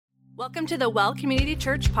Welcome to the Well Community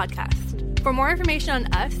Church podcast. For more information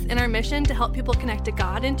on us and our mission to help people connect to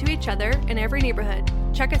God and to each other in every neighborhood,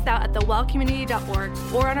 check us out at thewellcommunity.org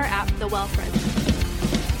or on our app, The Well Friends.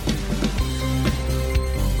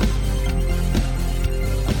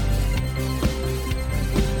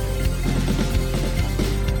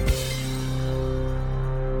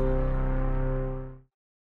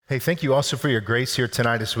 Hey, thank you also for your grace here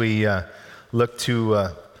tonight as we look to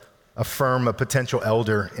affirm a potential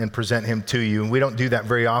elder and present him to you. We don't do that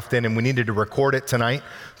very often, and we needed to record it tonight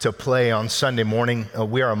to play on Sunday morning.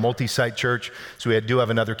 We are a multi-site church, so we do have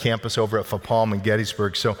another campus over at Palm and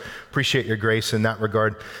Gettysburg, so appreciate your grace in that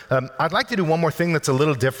regard. I'd like to do one more thing that's a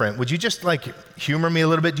little different. Would you just humor me a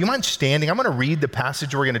little bit? Do you mind standing? I'm going to read the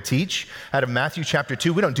passage we're going to teach out of Matthew chapter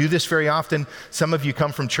 2. We don't do this very often. Some of you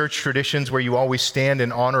come from church traditions where you always stand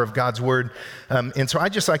in honor of God's word, and so I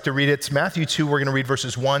just like to read it. It's Matthew 2. We're going to read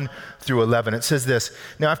verses 1 through 11. It says this: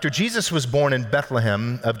 Now after Jesus was born in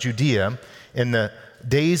Bethlehem of Judea, in the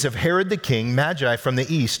days of Herod the king, Magi from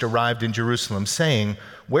the east arrived in Jerusalem, saying,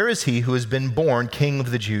 "Where is he who has been born King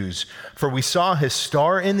of the Jews? For we saw his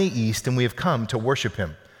star in the east, and we have come to worship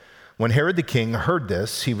him." When Herod the king heard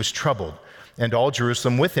this, he was troubled, and all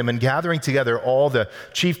Jerusalem with him, and gathering together all the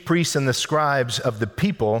chief priests and the scribes of the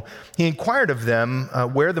people, he inquired of them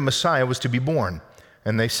where the Messiah was to be born.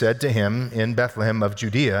 And they said to him, "In Bethlehem of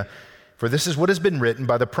Judea, for this is what has been written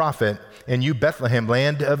by the prophet, and you, Bethlehem,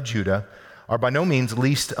 land of Judah, are by no means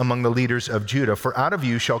least among the leaders of Judah, for out of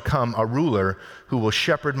you shall come a ruler who will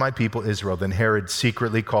shepherd my people Israel." Then Herod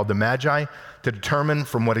secretly called the Magi to determine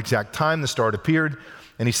from what exact time the star had appeared,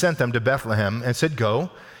 and he sent them to Bethlehem and said, "Go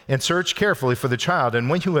and search carefully for the child, and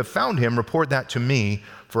when you have found him, report that to me,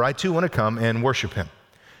 for I too want to come and worship him."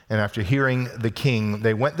 And after hearing the king,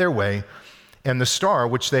 they went their way, and the star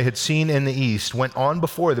which they had seen in the east went on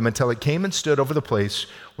before them until it came and stood over the place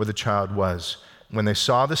where the child was. When they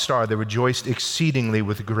saw the star, they rejoiced exceedingly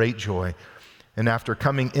with great joy. And after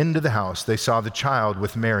coming into the house, they saw the child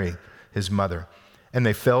with Mary, his mother. And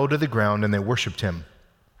they fell to the ground and they worshiped him.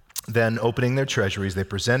 Then, opening their treasuries, they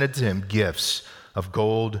presented to him gifts of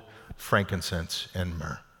gold, frankincense, and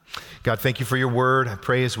myrrh. God, thank you for your word. I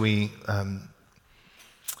pray as we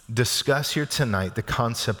discuss here tonight the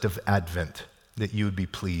concept of Advent, that you would be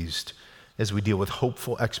pleased as we deal with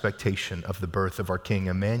hopeful expectation of the birth of our King,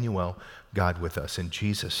 Emmanuel, God with us. In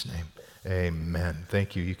Jesus' name, amen.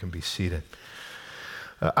 Thank you. You can be seated.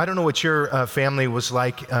 I don't know what your family was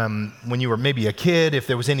like when you were maybe a kid, if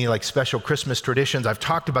there was any special Christmas traditions. I've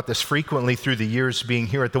talked about this frequently through the years being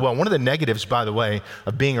here at the Well. One of the negatives, by the way,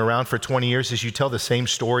 of being around for 20 years is you tell the same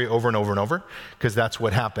story over and over and over, because that's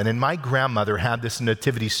what happened. And my grandmother had this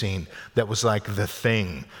nativity scene that was like the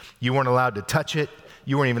thing. You weren't allowed to touch it.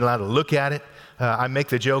 You weren't even allowed to look at it. I make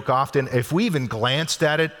the joke often, if we even glanced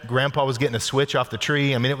at it, Grandpa was getting a switch off the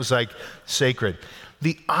tree. I mean, it was like sacred.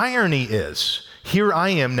 The irony is, here I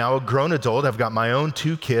am now, a grown adult. I've got my own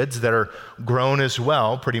 2 kids that are grown as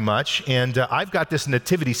well, pretty much. And I've got this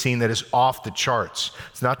nativity scene that is off the charts.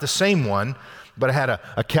 It's not the same one, but I had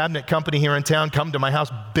a cabinet company here in town come to my house,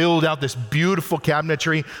 build out this beautiful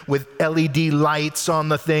cabinetry with LED lights on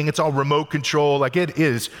the thing. It's all remote control. It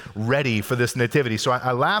is ready for this nativity. So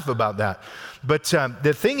I laugh about that. But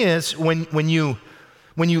the thing is, when you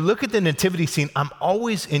look at the nativity scene, I'm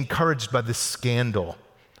always encouraged by the scandal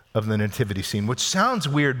of the nativity scene, which sounds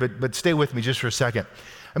weird, but stay with me just for a second.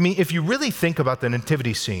 I mean, if you really think about the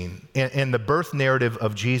nativity scene and the birth narrative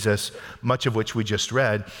of Jesus, much of which we just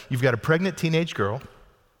read, you've got a pregnant teenage girl,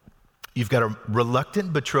 you've got a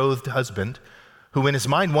reluctant betrothed husband who in his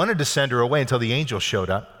mind wanted to send her away until the angel showed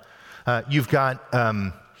up. You've got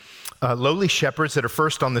lowly shepherds that are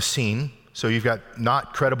first on the scene, so you've got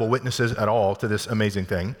not credible witnesses at all to this amazing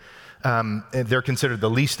thing. They're considered the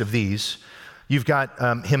least of these. You've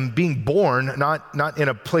got him being born, not in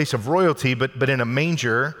a place of royalty, but in a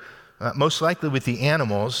manger, most likely with the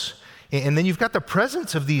animals. And then you've got the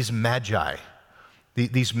presence of these magi.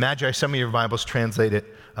 These magi, some of your Bibles translate it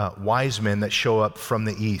wise men that show up from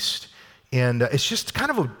the east. And it's just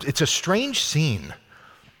it's a strange scene.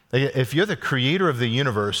 If you're the creator of the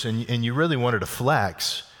universe and you really wanted to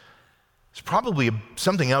flex, it's probably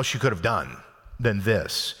something else you could have done than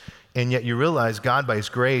this. And yet you realize God, by his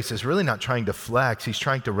grace, is really not trying to flex. He's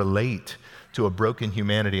trying to relate to a broken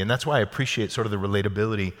humanity. And that's why I appreciate sort of the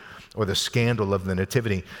relatability or the scandal of the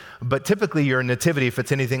nativity. But typically your nativity, if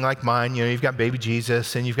it's anything like mine, you've got baby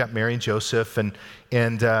Jesus and you've got Mary and Joseph and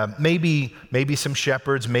maybe some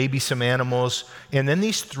shepherds, maybe some animals, and then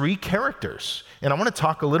these 3 characters. And I want to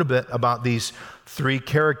talk a little bit about these three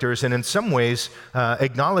characters, and in some ways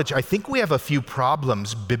acknowledge, I think we have a few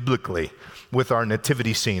problems biblically with our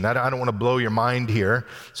nativity scene. I don't want to blow your mind here.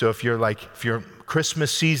 So if your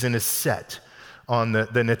Christmas season is set on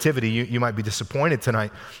the nativity, you might be disappointed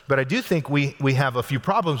tonight. But I do think we have a few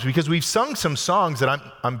problems because we've sung some songs that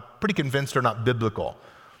I'm pretty convinced are not biblical.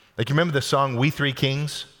 Like, you remember the song, We Three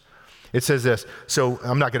Kings? It says this, so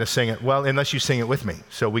I'm not going to sing it, well, unless you sing it with me,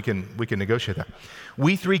 so we can negotiate that.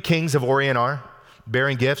 We three kings of Orient are,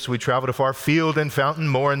 bearing gifts, we traveled afar, field and fountain,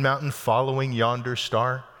 moor and mountain, following yonder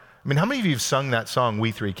star. I mean, how many of you have sung that song,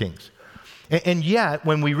 We Three Kings? And yet,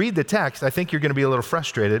 when we read the text, I think you're going to be a little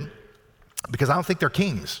frustrated because I don't think they're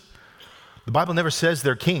kings. The Bible never says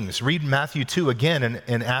they're kings. Read Matthew 2 again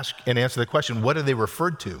and ask and answer the question, what are they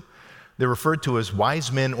referred to? They're referred to as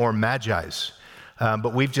wise men or magi's.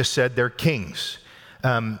 But we've just said they're kings.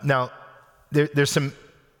 Now, there's some,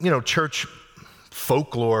 church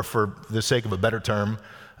folklore, for the sake of a better term,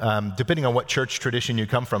 depending on what church tradition you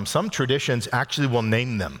come from. Some traditions actually will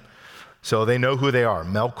name them. So they know who they are.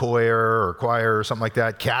 Melchior or choir or something like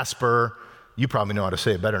that. Casper, you probably know how to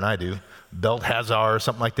say it better than I do. Belteshazzar or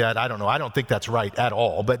something like that. I don't know. I don't think that's right at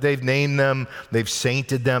all. But they've named them. They've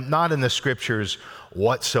sainted them. Not in the scriptures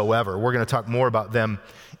whatsoever. We're going to talk more about them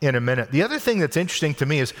in a minute. The other thing that's interesting to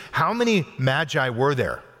me is how many magi were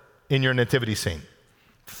there in your nativity scene?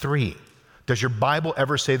 3. Does your Bible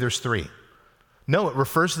ever say there's 3? No, it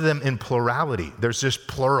refers to them in plurality. There's just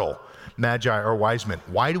plural magi or wise men.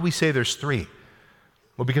 Why do we say there's 3?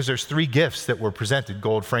 Well, because there's 3 gifts that were presented,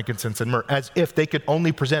 gold, frankincense, and myrrh, as if they could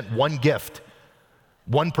only present one gift.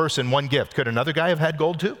 One person, one gift. Could another guy have had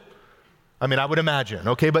gold too? I mean, I would imagine,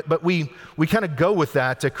 okay? But we kind of go with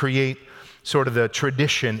that to create sort of the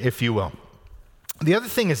tradition, if you will. The other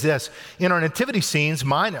thing is this, in our nativity scenes,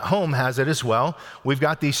 mine at home has it as well. We've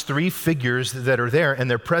got these 3 figures that are there, and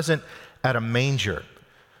they're present at a manger.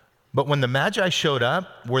 But when the Magi showed up,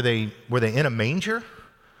 were they in a manger?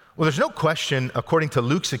 Well, there's no question, according to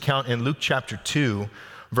Luke's account in Luke chapter 2,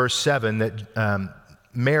 verse 7, that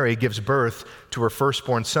Mary gives birth to her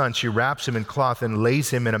firstborn son. She wraps him in cloth and lays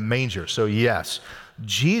him in a manger. So yes,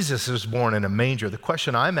 Jesus is born in a manger. The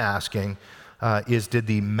question I'm asking is, did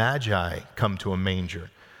the Magi come to a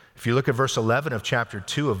manger? If you look at verse 11 of chapter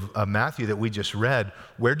 2 of Matthew that we just read,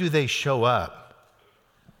 where do they show up?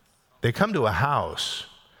 They come to a house,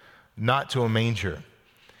 not to a manger.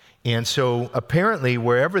 And so apparently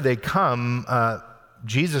wherever they come,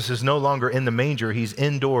 Jesus is no longer in the manger. He's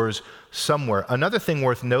indoors somewhere. Another thing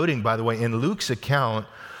worth noting, by the way, in Luke's account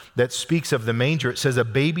that speaks of the manger, it says a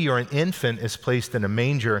baby or an infant is placed in a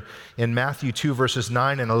manger. In Matthew 2, verses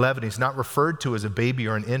 9 and 11, he's not referred to as a baby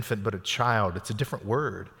or an infant, but a child. It's a different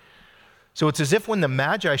word. So it's as if when the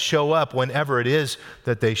Magi show up, whenever it is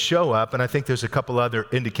that they show up, and I think there's a couple other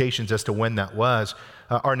indications as to when that was,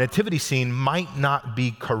 our nativity scene might not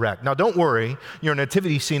be correct. Now, don't worry, your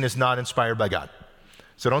nativity scene is not inspired by God.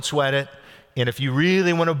 So don't sweat it. And if you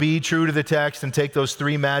really want to be true to the text and take those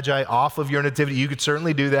 3 Magi off of your nativity, you could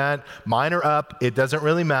certainly do that. Mine are up. It doesn't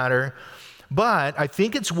really matter. But I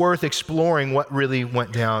think it's worth exploring what really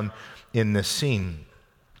went down in this scene.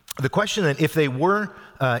 The question then, if they were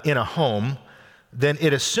in a home, then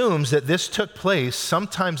it assumes that this took place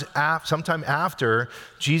sometime after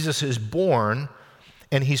Jesus is born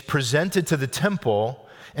and he's presented to the temple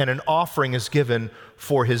and an offering is given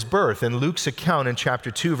for his birth. In Luke's account in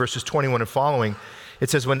chapter 2, verses 21 and following, it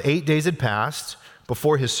says, when 8 days had passed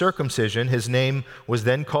before his circumcision, his name was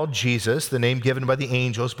then called Jesus, the name given by the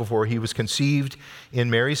angels before he was conceived in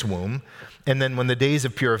Mary's womb. And then when the days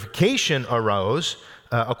of purification arose,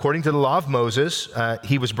 according to the law of Moses,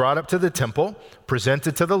 he was brought up to the temple,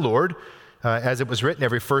 presented to the Lord. As it was written,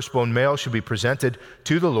 every firstborn male should be presented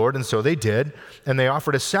to the Lord, and so they did. And they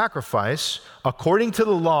offered a sacrifice according to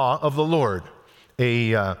the law of the Lord,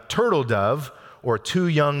 a turtle dove or 2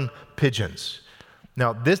 young pigeons.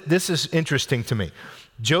 Now, this is interesting to me.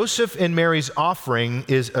 Joseph and Mary's offering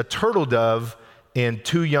is a turtle dove and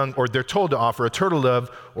 2 young, or they're told to offer a turtle dove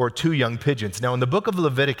or 2 young pigeons. Now, in the book of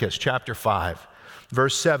Leviticus, chapter 5,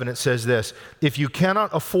 verse 7, it says this, if you cannot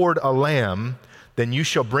afford a lamb, then you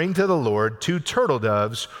shall bring to the Lord 2 turtle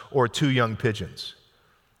doves or 2 young pigeons.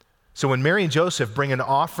 So when Mary and Joseph bring an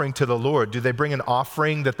offering to the Lord, do they bring an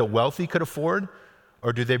offering that the wealthy could afford,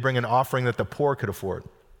 or do they bring an offering that the poor could afford?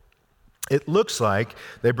 It looks like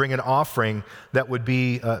they bring an offering that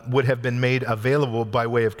would have been made available by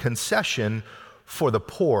way of concession for the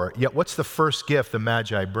poor. Yet what's the first gift the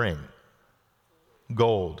Magi bring?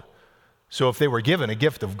 Gold. So if they were given a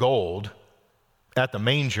gift of gold, at the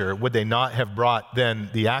manger, would they not have brought then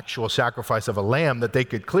the actual sacrifice of a lamb that they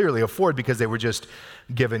could clearly afford because they were just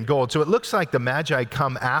given gold? So it looks like the Magi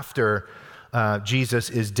come after Jesus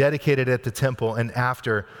is dedicated at the temple and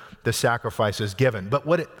after the sacrifice is given. But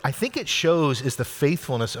what I think it shows is the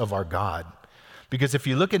faithfulness of our God. Because if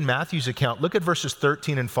you look in Matthew's account, look at verses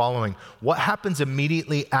 13 and following. What happens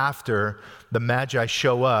immediately after the Magi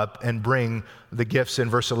show up and bring the gifts in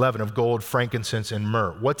verse 11 of gold, frankincense, and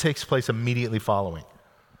myrrh? What takes place immediately following?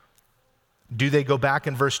 Do they go back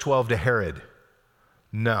in verse 12 to Herod?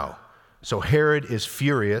 No. So Herod is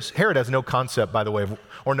furious. Herod has no concept, by the way,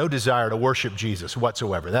 or no desire to worship Jesus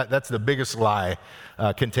whatsoever. That's the biggest lie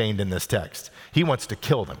contained in this text. He wants to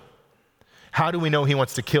kill them. How do we know he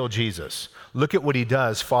wants to kill Jesus? Look at what he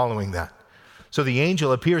does following that. So the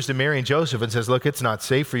angel appears to Mary and Joseph and says, look, it's not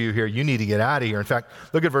safe for you here. You need to get out of here. In fact,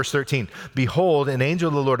 look at verse 13. Behold, an angel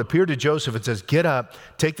of the Lord appeared to Joseph and says, get up,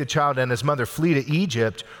 take the child and his mother, flee to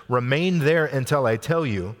Egypt, remain there until I tell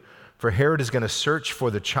you, for Herod is going to search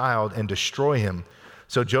for the child and destroy him.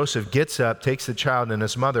 So Joseph gets up, takes the child and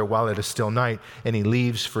his mother while it is still night, and he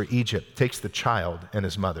leaves for Egypt. Takes the child and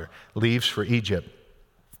his mother, leaves for Egypt,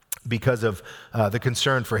 because of the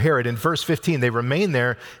concern for Herod. In verse 15, they remain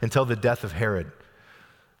there until the death of Herod.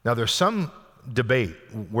 Now, there's some debate.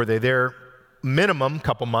 Were they there minimum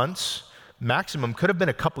couple months? Maximum could have been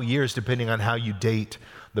a couple years, depending on how you date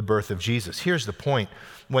the birth of Jesus. Here's the point.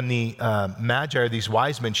 When the Magi, or these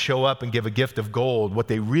wise men, show up and give a gift of gold, what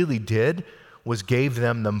they really did was gave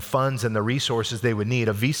them funds and the resources they would need,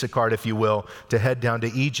 a Visa card, if you will, to head down to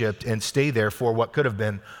Egypt and stay there for what could have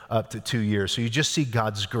been up to 2 years. So you just see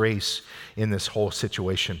God's grace in this whole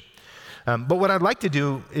situation. But what I'd like to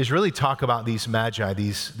do is really talk about these Magi,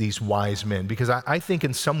 these wise men, because I think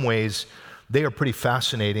in some ways they are pretty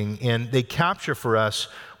fascinating, and they capture for us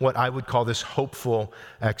what I would call this hopeful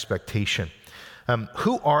expectation.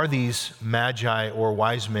 Who are these Magi or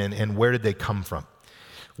wise men, and where did they come from?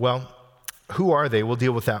 Well, who are they? We'll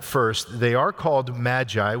deal with that first. They are called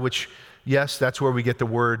Magi, which, yes, that's where we get the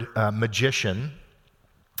word magician,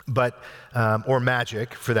 but or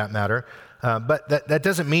magic for that matter. But that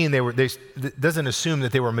doesn't mean doesn't assume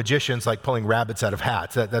that they were magicians like pulling rabbits out of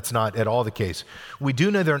hats. That's not at all the case. We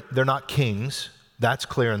do know they're not kings. That's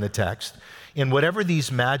clear in the text. And whatever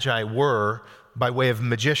these Magi were, by way of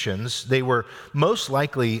magicians, they were most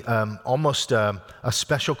likely almost a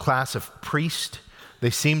special class of priest. They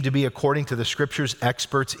seem to be, according to the scriptures,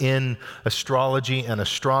 experts in astrology and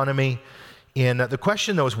astronomy. And the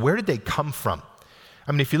question, though, is where did they come from?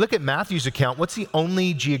 I mean, if you look at Matthew's account, what's the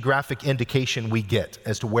only geographic indication we get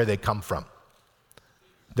as to where they come from?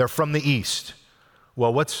 They're from the east.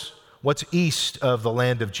 Well, what's east of the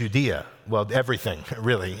land of Judea? Well, everything,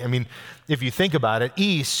 really. I mean, if you think about it,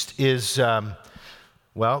 east is,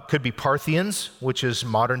 could be Parthians, which is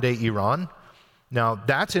modern-day Iran. Now,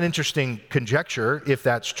 that's an interesting conjecture, if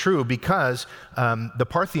that's true, because the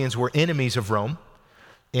Parthians were enemies of Rome.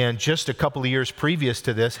 And just a couple of years previous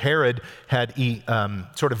to this, Herod had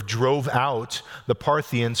sort of drove out the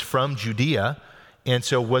Parthians from Judea. And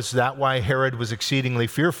so was that why Herod was exceedingly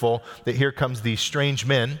fearful that here comes these strange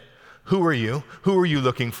men? Who are you? Who are you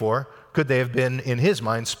looking for? Could they have been, in his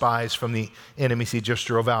mind, spies from the enemies he just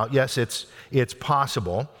drove out? Yes, it's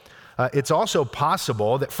possible. It's also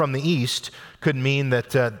possible that from the east could mean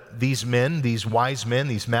that these men, these wise men,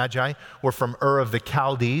 these Magi, were from Ur of the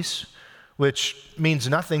Chaldees, which means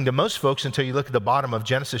nothing to most folks until you look at the bottom of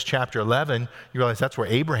Genesis chapter 11. You realize that's where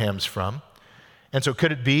Abraham's from. And so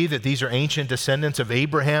could it be that these are ancient descendants of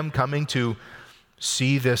Abraham coming to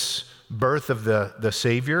see this birth of the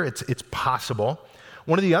Savior? It's possible.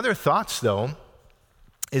 One of the other thoughts, though,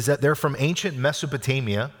 is that they're from ancient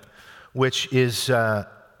Mesopotamia, which is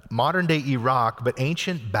modern-day Iraq, but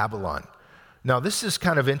ancient Babylon. Now, this is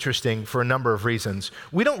kind of interesting for a number of reasons.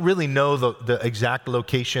 We don't really know the exact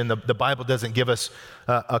location. The Bible doesn't give us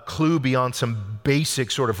a clue beyond some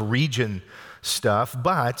basic sort of region stuff,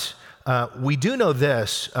 but we do know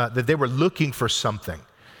this, that they were looking for something.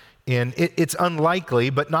 And it's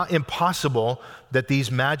unlikely, but not impossible, that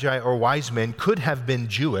these Magi or wise men could have been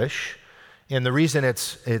Jewish. And the reason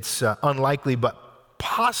it's unlikely but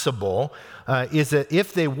possible is that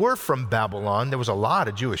if they were from Babylon, there was a lot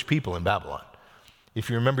of Jewish people in Babylon. If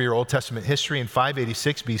you remember your Old Testament history, in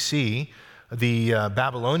 586 BC, the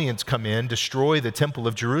Babylonians come in, destroy the temple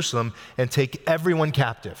of Jerusalem, and take everyone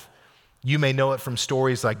captive. You may know it from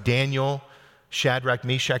stories like Daniel, Shadrach,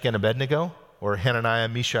 Meshach, and Abednego, or Hananiah,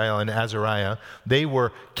 Mishael, and Azariah. They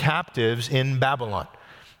were captives in Babylon.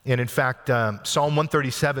 And in fact, Psalm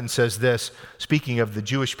 137 says this, speaking of the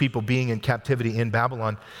Jewish people being in captivity in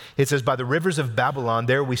Babylon. It says, by the rivers of Babylon,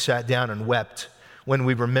 there we sat down and wept when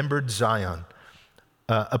we remembered Zion.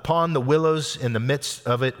 Upon the willows in the midst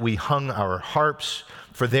of it, we hung our harps,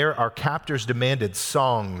 for there our captors demanded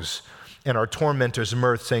songs, and our tormentors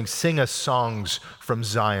mirth, saying, sing us songs from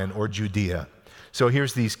Zion or Judea. So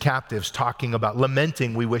here's these captives talking about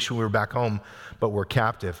lamenting, we wish we were back home, but we're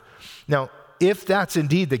captive. Now, if that's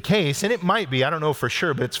indeed the case, and it might be, I don't know for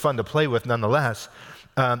sure, but it's fun to play with nonetheless,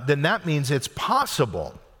 then that means it's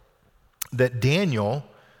possible that Daniel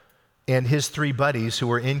and his three buddies who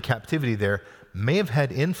were in captivity there may have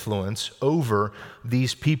had influence over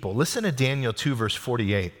these people. Listen to Daniel 2, verse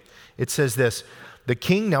 48. It says this, the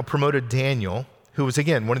king now promoted Daniel, who was,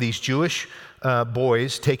 again, one of these Jewish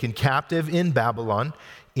boys taken captive in Babylon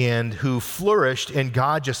and who flourished, and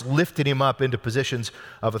God just lifted him up into positions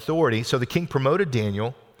of authority. So the king promoted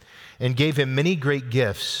Daniel and gave him many great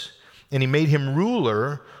gifts, and he made him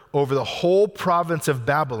ruler over the whole province of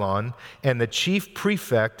Babylon and the chief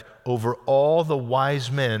prefect over all the wise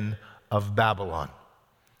men of Babylon.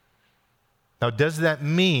 Now, does that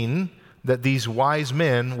mean that these wise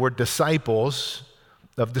men were disciples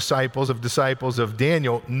of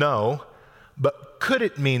Daniel? No. But could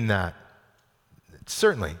it mean that?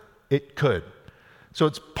 Certainly, it could. So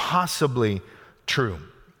it's possibly true.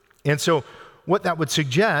 And so what that would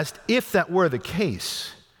suggest, if that were the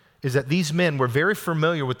case, is that these men were very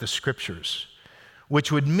familiar with the scriptures,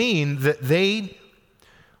 which would mean that they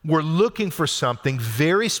were looking for something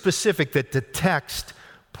very specific that the text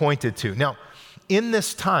pointed to. Now, in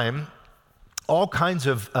this time, all kinds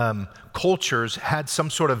of cultures had some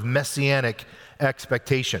sort of messianic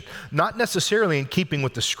expectation. Not necessarily in keeping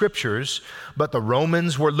with the scriptures, but the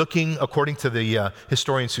Romans were looking, according to the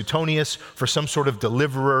historian Suetonius, for some sort of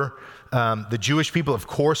deliverer. The Jewish people, of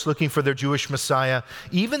course, looking for their Jewish Messiah.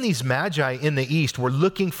 Even these magi in the East were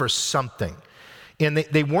looking for something. And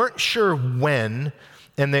they weren't sure when,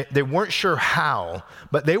 and they weren't sure how,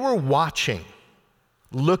 but they were watching,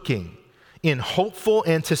 looking, in hopeful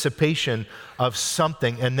anticipation of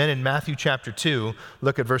something. And then in Matthew chapter 2,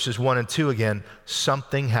 look at verses 1 and 2 again,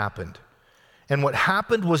 something happened. And what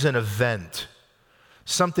happened was an event,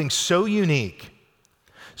 something so unique,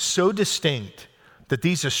 so distinct, that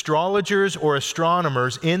these astrologers or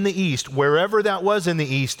astronomers in the East, wherever that was in the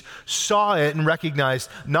East, saw it and recognized,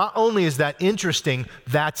 not only is that interesting,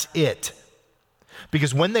 that's it.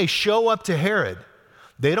 Because when they show up to Herod,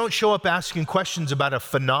 they don't show up asking questions about a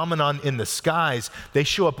phenomenon in the skies. They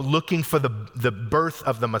show up looking for the birth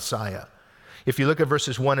of the Messiah. If you look at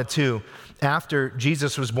verses 1 and 2, after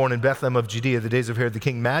Jesus was born in Bethlehem of Judea, the days of Herod the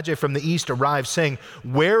king, Magi from the east arrived, saying,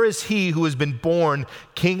 where is he who has been born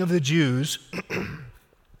King of the Jews?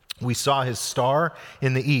 We saw his star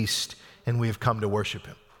in the east, and we have come to worship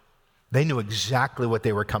him. They knew exactly what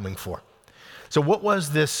they were coming for. So what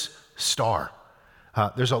was this star?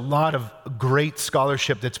 There's a lot of great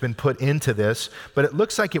scholarship that's been put into this, but it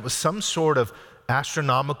looks like it was some sort of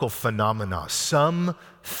astronomical phenomena,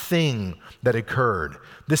 something that occurred.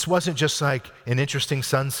 This wasn't just like an interesting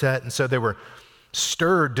sunset, and so they were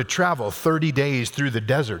stirred to travel 30 days through the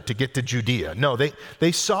desert to get to Judea. No,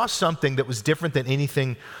 they saw something that was different than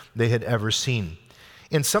anything they had ever seen.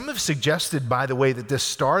 And some have suggested, by the way, that this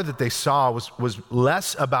star that they saw was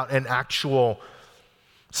less about an actual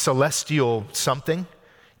celestial something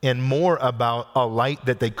and more about a light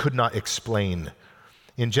that they could not explain.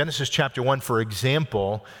 In Genesis chapter 1, for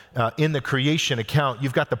example, in the creation account,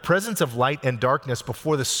 you've got the presence of light and darkness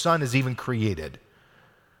before the sun is even created,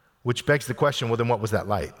 which begs the question, well, then what was that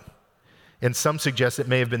light? And some suggest it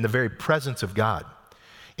may have been the very presence of God.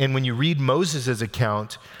 And when you read Moses'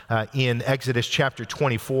 account in Exodus chapter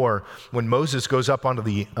 24, when Moses goes up onto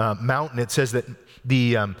the mountain, it says that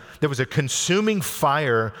there was a consuming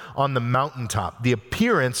fire on the mountaintop. The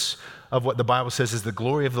appearance of what the Bible says is the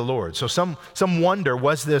glory of the Lord. So some wonder,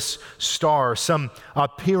 was this star some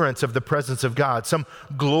appearance of the presence of God, some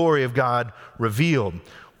glory of God revealed?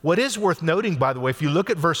 What is worth noting, by the way, if you look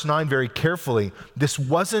at verse 9 very carefully, this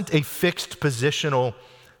wasn't a fixed positional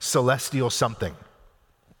celestial something.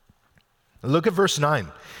 Look at verse 9.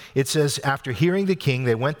 It says, after hearing the king,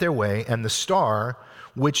 they went their way, and the star,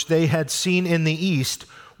 which they had seen in the east,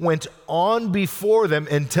 went on before them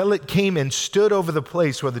until it came and stood over the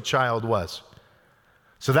place where the child was.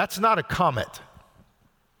 So that's not a comet.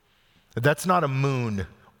 That's not a moon.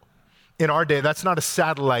 In our day, that's not a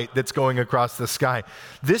satellite that's going across the sky.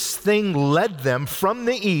 This thing led them from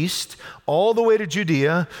the east all the way to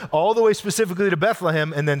Judea, all the way specifically to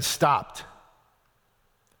Bethlehem, and then stopped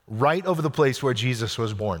right over the place where Jesus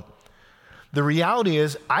was born. The reality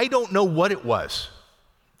is, I don't know what it was.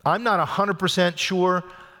 I'm not 100% sure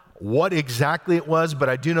what exactly it was, but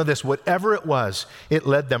I do know this. Whatever it was, it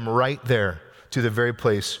led them right there to the very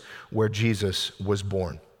place where Jesus was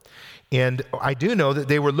born. And I do know that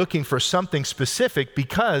they were looking for something specific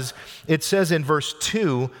because it says in verse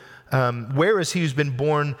 2, where is he who's been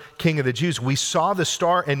born King of the Jews? We saw the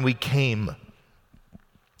star and we came.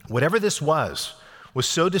 Whatever this was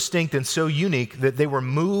so distinct and so unique that they were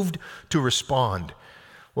moved to respond.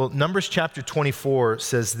 Well, Numbers chapter 24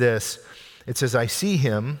 says this. It says, I see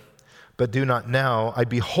him, but do not now. I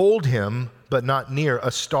behold him, but not near.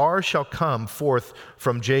 A star shall come forth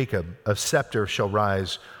from Jacob. A scepter shall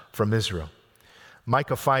rise from Israel.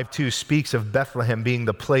 Micah 5:2 speaks of Bethlehem being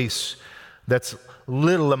the place that's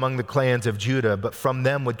little among the clans of Judah, but from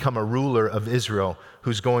them would come a ruler of Israel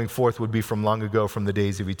whose going forth would be from long ago, from the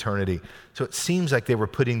days of eternity. So it seems like they were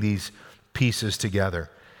putting these pieces together.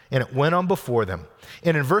 And it went on before them.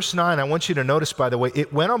 And in verse 9, I want you to notice, by the way,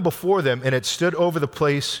 it went on before them and it stood over the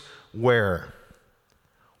place where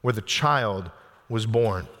the child was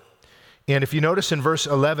born. And if you notice in verse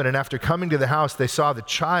 11, and after coming to the house, they saw the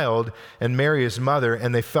child and Mary his mother,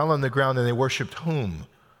 and they fell on the ground and they worshiped whom?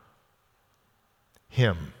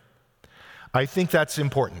 Him. I think that's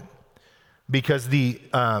important because the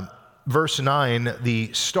verse 9,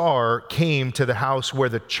 the star came to the house where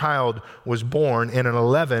the child was born, and in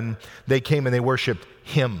 11, they came and they worshiped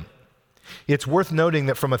him. It's worth noting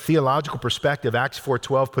that from a theological perspective, Acts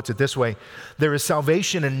 4:12 puts it this way, there is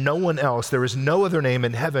salvation in no one else. There is no other name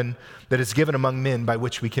in heaven that is given among men by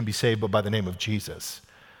which we can be saved but by the name of Jesus.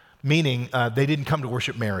 Meaning they didn't come to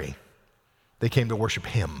worship Mary. They came to worship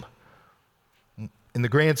him. In the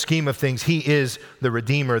grand scheme of things, he is the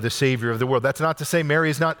Redeemer, the Savior of the world. That's not to say Mary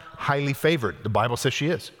is not highly favored. The Bible says she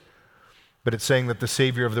is. But it's saying that the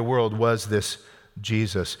Savior of the world was this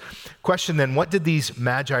Jesus. Question then, what did these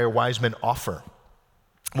magi or wise men offer?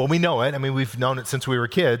 Well, we know it. I mean, we've known it since we were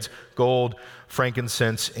kids. Gold,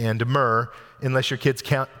 frankincense, and myrrh. Unless your kids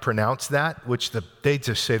can't pronounce that, which they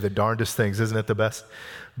just say the darndest things. Isn't it the best?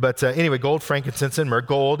 But anyway, gold, frankincense, and myrrh.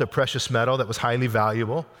 Gold, a precious metal that was highly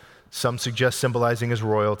valuable. Some suggest symbolizing his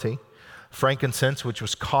royalty. Frankincense, which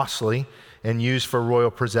was costly and used for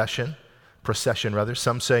royal procession.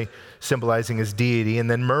 Some say symbolizing his deity. And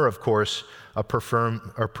then myrrh, of course, a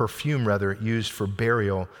perfume used for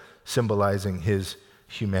burial, symbolizing his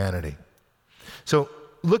humanity. So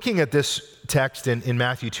looking at this text in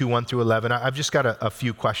Matthew 2:1 through 11, I've just got a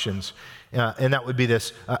few questions. And that would be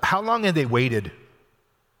this. How long had they waited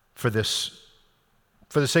for this,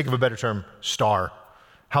 for the sake of a better term, star?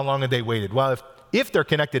 How long had they waited? Well, if they're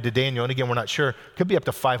connected to Daniel, and again, we're not sure, it could be up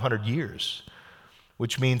to 500 years,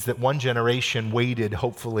 which means that one generation waited,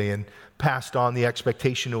 hopefully, and passed on the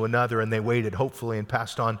expectation to another, and they waited, hopefully, and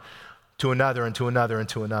passed on to another, and to another, and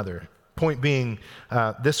to another. Point being,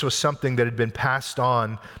 this was something that had been passed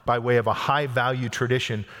on by way of a high-value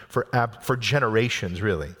tradition for generations,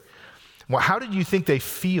 really. Well, how did you think they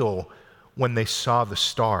feel when they saw the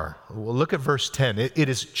star? Well, look at verse 10. It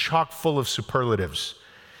is chock full of superlatives.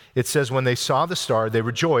 It says, when they saw the star, they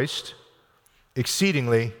rejoiced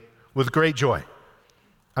exceedingly with great joy.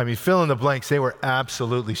 I mean, fill in the blanks, they were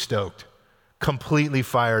absolutely stoked, completely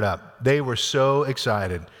fired up. They were so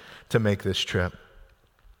excited to make this trip.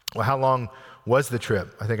 Well, how long was the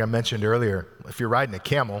trip? I think I mentioned earlier, if you're riding a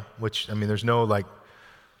camel, which, I mean, there's no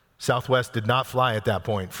Southwest did not fly at that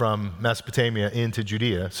point from Mesopotamia into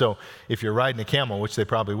Judea. So if you're riding a camel, which they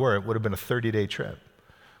probably were, it would have been a 30-day trip.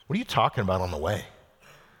 What are you talking about on the way?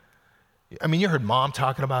 I mean, you heard mom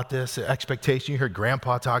talking about this, expectation. You heard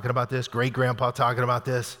grandpa talking about this, great-grandpa talking about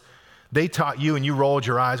this. They taught you and you rolled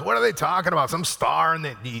your eyes. What are they talking about? Some star and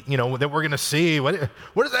that we're going to see. What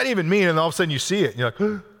does that even mean? And all of a sudden you see it. And you're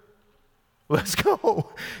like, let's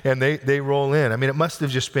go. And they roll in. I mean, it must have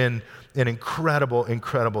just been an incredible,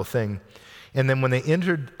 incredible thing. And then when they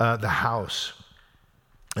entered the house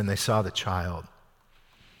and they saw the child,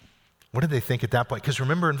 what did they think at that point? Because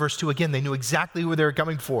remember in verse 2, again, they knew exactly who they were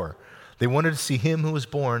coming for. They wanted to see him who was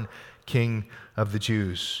born King of the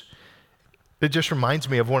Jews. It just reminds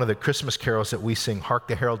me of one of the Christmas carols that we sing, Hark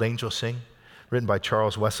the Herald Angels Sing, written by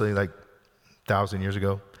Charles Wesley 1,000 years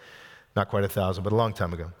ago. Not quite 1,000, but a long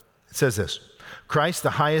time ago. It says this, Christ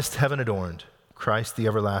the highest heaven adorned, Christ the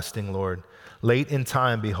everlasting Lord. Late in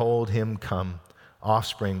time, behold him come,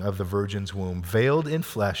 offspring of the virgin's womb. Veiled in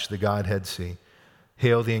flesh, the Godhead see.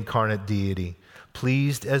 Hail the incarnate deity,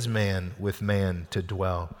 pleased as man with man to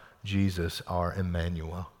dwell. Jesus, our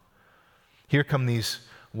Emmanuel. Here come these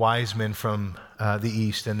wise men from the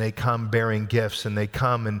east, and they come bearing gifts, and they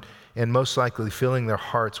come and most likely filling their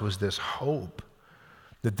hearts was this hope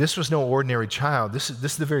that this was no ordinary child. This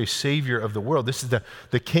is the very Savior of the world. This is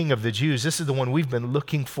the King of the Jews. This is the one we've been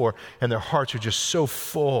looking for, and their hearts are just so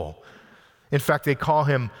full. In fact, they call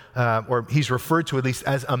him, or he's referred to at least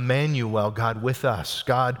as Emmanuel, God with us,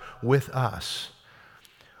 God with us.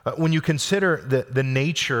 When you consider the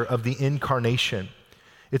nature of the incarnation,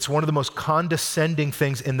 it's one of the most condescending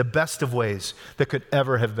things in the best of ways that could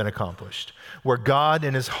ever have been accomplished, where God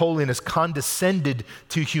in his holiness condescended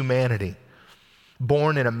to humanity,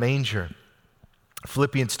 born in a manger.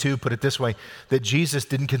 Philippians 2 put it this way, that Jesus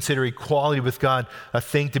didn't consider equality with God a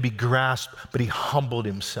thing to be grasped, but he humbled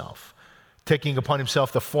himself. Taking upon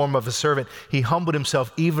himself the form of a servant, he humbled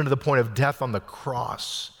himself even to the point of death on the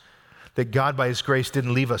cross. That God, by his grace,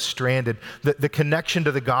 didn't leave us stranded. The connection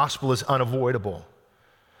to the gospel is unavoidable.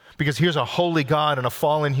 Because here's a holy God and a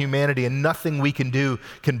fallen humanity, and nothing we can do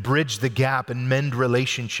can bridge the gap and mend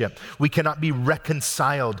relationship. We cannot be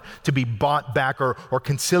reconciled to be bought back or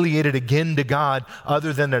conciliated again to God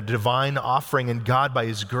other than a divine offering, and God, by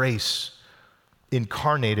his grace,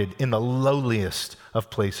 incarnated in the lowliest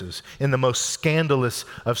of places, in the most scandalous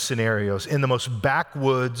of scenarios, in the most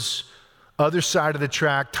backwoods, other side of the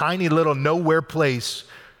track, tiny little nowhere place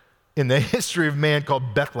in the history of man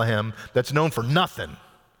called Bethlehem that's known for nothing.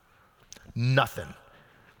 Nothing.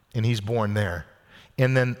 And he's born there.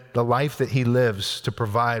 And then the life that he lives to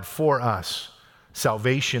provide for us,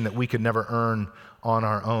 salvation that we could never earn on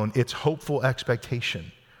our own. It's hopeful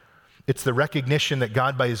expectation. It's the recognition that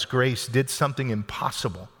God, by his grace, did something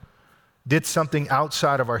impossible, did something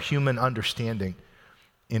outside of our human understanding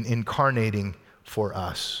in incarnating for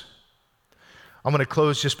us. I'm going to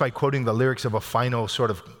close just by quoting the lyrics of a final sort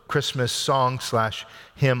of Christmas song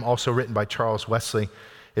 / hymn, also written by Charles Wesley.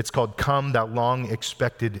 It's called Come Thou Long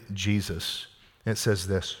Expected Jesus. And it says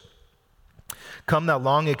this, Come Thou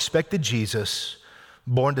Long Expected Jesus,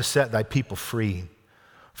 born to set thy people free.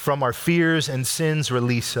 From our fears and sins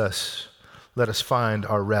release us. Let us find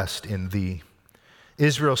our rest in thee.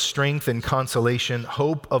 Israel's strength and consolation,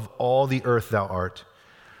 hope of all the earth thou art.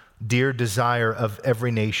 Dear desire of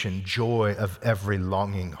every nation, joy of every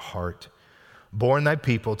longing heart. Born thy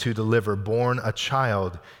people to deliver, born a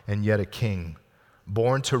child and yet a king.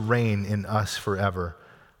 Born to reign in us forever,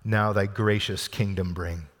 now thy gracious kingdom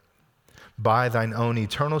bring. By thine own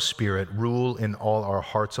eternal spirit, rule in all our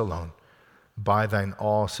hearts alone. By thine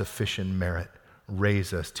all-sufficient merit,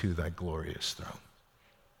 raise us to thy glorious throne.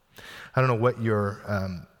 I don't know what your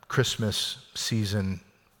Christmas season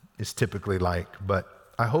is typically like,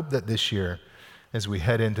 but I hope that this year, as we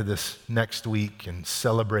head into this next week and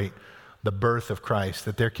celebrate the birth of Christ,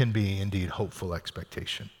 that there can be indeed hopeful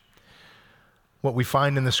expectation. What we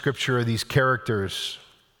find in the scripture are these characters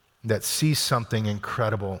that see something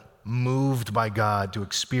incredible, moved by God to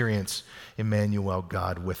experience Emmanuel,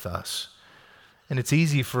 God with us. And it's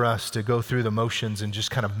easy for us to go through the motions and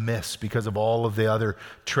just kind of miss, because of all of the other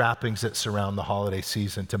trappings that surround the holiday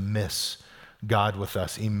season, to miss God with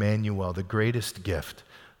us, Emmanuel, the greatest gift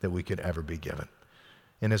that we could ever be given.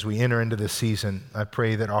 And as we enter into this season, I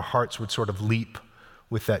pray that our hearts would sort of leap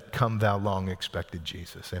with that come thou long expected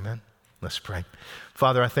Jesus. Amen? Let's pray.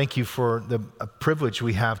 Father, I thank you for the privilege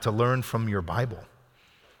we have to learn from your Bible,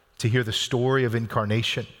 to hear the story of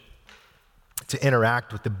incarnation, to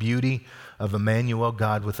interact with the beauty of Emmanuel,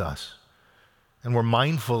 God with us. And we're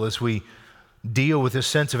mindful as we deal with this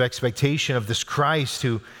sense of expectation of this Christ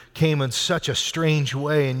who came in such a strange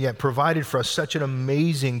way and yet provided for us such an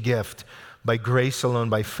amazing gift by grace alone,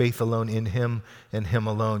 by faith alone, in him and him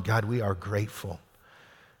alone. God, we are grateful.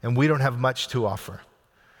 And we don't have much to offer.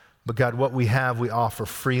 But God, what we have, we offer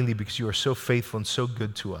freely because you are so faithful and so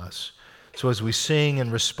good to us. So as we sing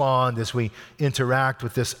and respond, as we interact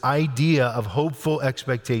with this idea of hopeful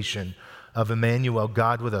expectation of Emmanuel,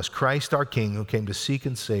 God with us, Christ our King who came to seek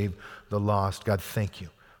and save the lost. God, thank you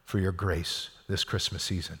for your grace this Christmas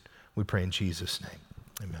season. We pray in Jesus'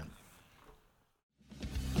 name. Amen.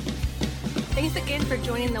 Thanks again for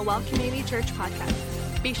joining the Well Community Church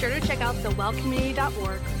podcast. Be sure to check out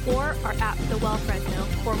thewellcommunity.org or our app, The Well Fresno,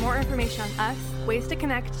 for more information on us, ways to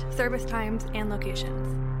connect, service times, and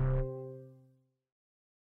locations.